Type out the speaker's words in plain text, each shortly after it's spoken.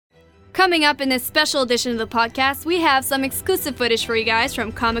Coming up in this special edition of the podcast, we have some exclusive footage for you guys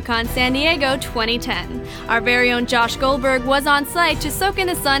from Comic-Con San Diego 2010. Our very own Josh Goldberg was on site to soak in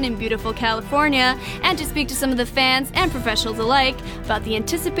the sun in beautiful California and to speak to some of the fans and professionals alike about the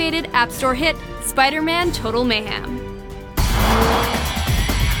anticipated App Store hit, Spider-Man Total Mayhem.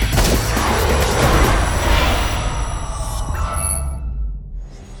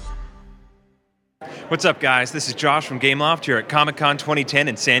 What's up, guys? This is Josh from Gameloft here at Comic-Con 2010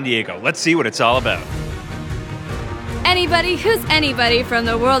 in San Diego. Let's see what it's all about. Anybody who's anybody from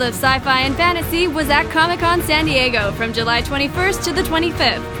the world of sci-fi and fantasy was at Comic-Con San Diego from July 21st to the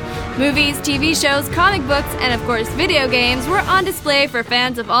 25th. Movies, TV shows, comic books, and of course video games were on display for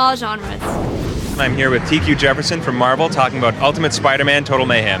fans of all genres. I'm here with TQ Jefferson from Marvel talking about Ultimate Spider-Man Total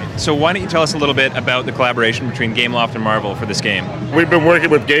Mayhem. So why don't you tell us a little bit about the collaboration between Gameloft and Marvel for this game? We've been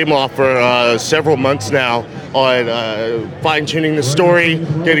working with Gameloft for several months now on fine-tuning the story,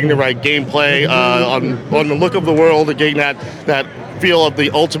 getting the right gameplay, on the look of the world, and getting that feel of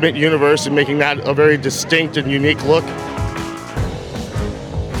the Ultimate Universe and making that a very distinct and unique look.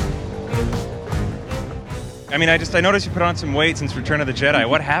 I mean, I noticed you put on some weight since Return of the Jedi.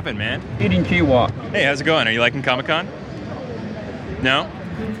 What happened, man? Eating Kiwok. Hey, how's it going? Are you liking Comic-Con? No?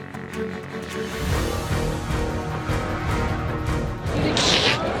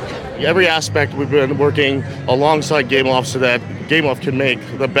 Every aspect we've been working alongside Gameloft so that Gameloft can make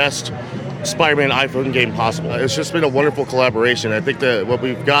the best Spider-Man iPhone game possible. It's just been a wonderful collaboration. I think that what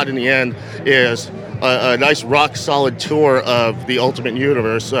we've got in the end is a nice rock-solid tour of the Ultimate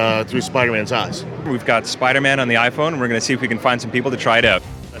Universe through Spider-Man's eyes. We've got Spider-Man on the iPhone, and we're going to see if we can find some people to try it out.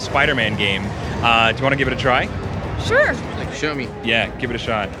 A Spider-Man game. Do you want to give it a try? Sure. Show me. Yeah, give it a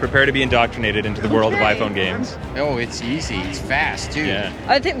shot. Prepare to be indoctrinated into the world of iPhone games. Oh, it's easy. It's fast, too. Yeah.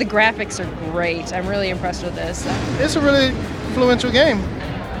 I think the graphics are great. I'm really impressed with this. It's a really influential game.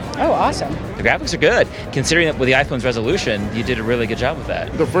 Oh, awesome. The graphics are good. Considering that with the iPhone's resolution, you did a really good job with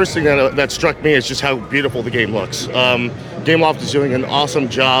that. The first thing that struck me is just how beautiful the game looks. Gameloft is doing an awesome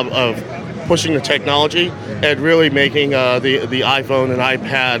job of pushing the technology and really making the iPhone and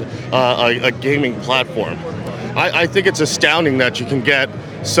iPad a gaming platform. I think it's astounding that you can get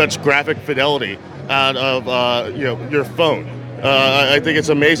such graphic fidelity out of your phone. I think it's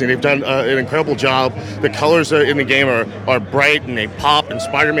amazing. They've done an incredible job. The colors in the game are bright and they pop, and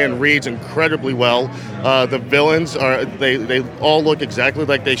Spider-Man reads incredibly well. The villains they all look exactly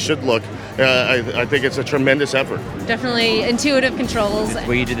like they should look. I think it's a tremendous effort. Definitely intuitive controls. The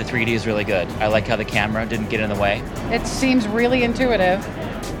way you did the 3D is really good. I like how the camera didn't get in the way. It seems really intuitive.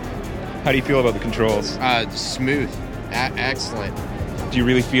 How do you feel about the controls? Smooth. Excellent. Do you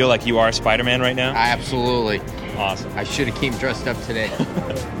really feel like you are Spider-Man right now? Absolutely. Awesome. I should have came dressed up today.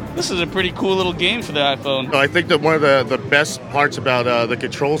 This is a pretty cool little game for the iPhone. I think that one of the best parts about the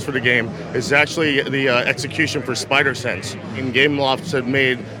controls for the game is actually the execution for SpiderSense. In Gameloft had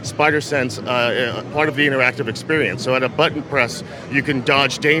made SpiderSense part of the interactive experience. So at a button press, you can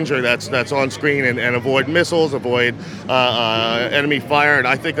dodge danger that's on screen and avoid missiles, avoid enemy fire, and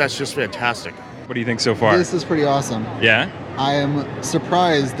I think that's just fantastic. What do you think so far? This is pretty awesome. Yeah? I am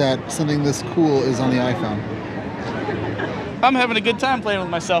surprised that something this cool is on the iPhone. I'm having a good time playing with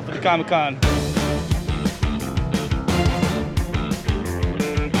myself at the Comic-Con.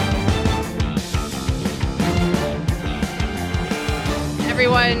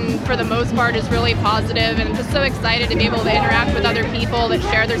 Everyone, for the most part, is really positive, and I'm just so excited to be able to interact with other people that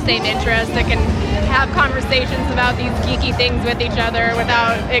share their same interests, that can have conversations about these geeky things with each other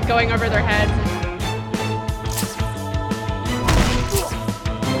without it going over their heads.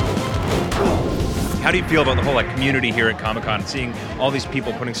 How do you feel about the whole community here at Comic-Con, seeing all these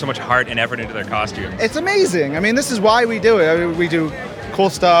people putting so much heart and effort into their costumes? It's amazing. I mean, this is why we do it. I mean, we do cool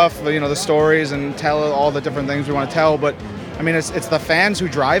stuff, the stories, and tell all the different things we want to tell. But I mean, it's the fans who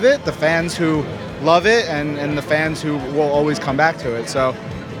drive it, the fans who love it, and the fans who will always come back to it. So,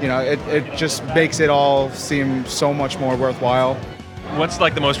 it just makes it all seem so much more worthwhile. What's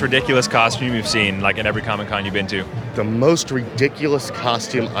the most ridiculous costume you've seen, at every Comic-Con you've been to? The most ridiculous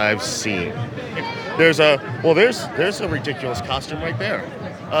costume I've seen. There's a ridiculous costume right there.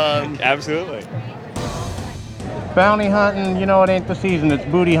 Absolutely. Bounty hunting, it ain't the season. It's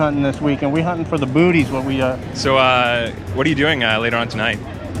booty hunting this week, and we hunting for the booties. So, what are you doing later on tonight? I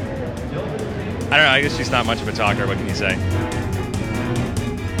don't know. I guess she's not much of a talker. What can you say?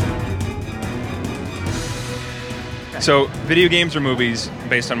 So, video games or movies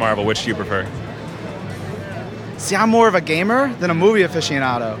based on Marvel, which do you prefer? See, I'm more of a gamer than a movie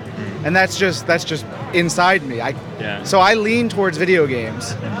aficionado, and that's just inside me. So I lean towards video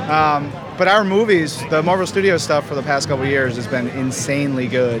games. But our movies, the Marvel Studios stuff for the past couple years has been insanely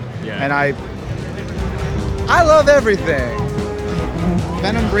good. Yeah. And I love everything.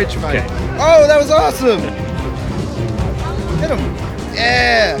 Venom bridge fight. Okay. Oh, that was awesome! Hit him.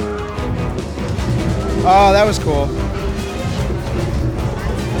 Yeah! Oh, that was cool.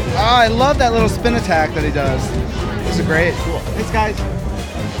 Oh, I love that little spin attack that he does. This is great. Cool. Thanks, guys.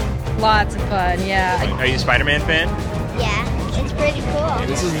 Lots of fun, yeah. Are you a Spider-Man fan? Yeah, it's pretty cool.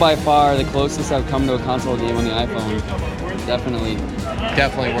 This is by far the closest I've come to a console game on the iPhone. Definitely.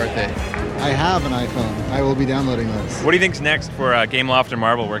 Definitely worth it. I have an iPhone. I will be downloading this. What do you think's next for Gameloft and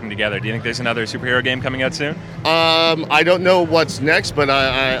Marvel working together? Do you think there's another superhero game coming out soon? I don't know what's next, but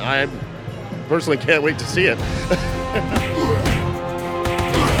I personally can't wait to see it.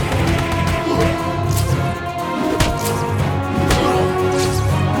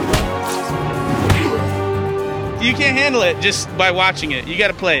 You can't handle it just by watching it. You got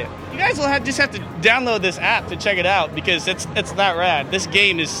to play it. You guys will just have to download this app to check it out because it's that rad. This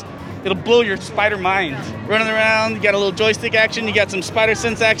game it'll blow your spider mind. Running around, you got a little joystick action, you got some spider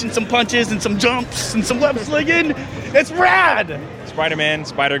sense action, some punches and some jumps and some web slinging. It's rad! Spider-Man,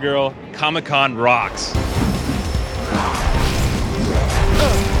 Spider-Girl, Comic-Con rocks.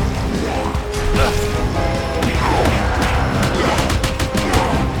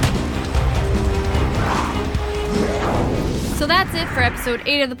 So that's it for episode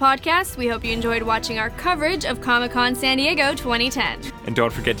 8 of the podcast. We hope you enjoyed watching our coverage of Comic-Con San Diego 2010. And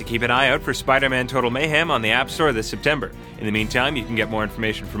don't forget to keep an eye out for Spider-Man Total Mayhem on the App Store this September. In the meantime, you can get more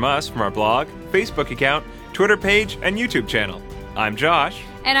information from us from our blog, Facebook account, Twitter page, and YouTube channel. I'm Josh.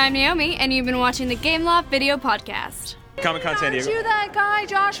 And I'm Naomi, and you've been watching the Gameloft Video Podcast. Comic-Con San Diego. Aren't you that guy,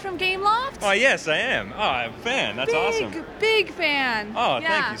 Josh, from Gameloft? Oh, yes, I am. Oh, I'm a fan. That's awesome. Big fan. Oh, yeah,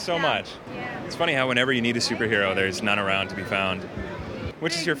 thank you so much. Yeah. It's funny how whenever you need a superhero, there's none around to be found.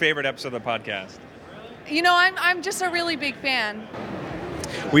 Which is your favorite episode of the podcast? You know, I'm just a really big fan.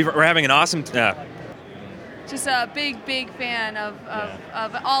 We're having an awesome... Just a big fan of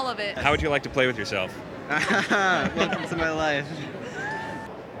all of it. How would you like to play with yourself? Welcome to my life.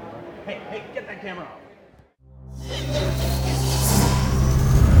 Hey, get that camera off.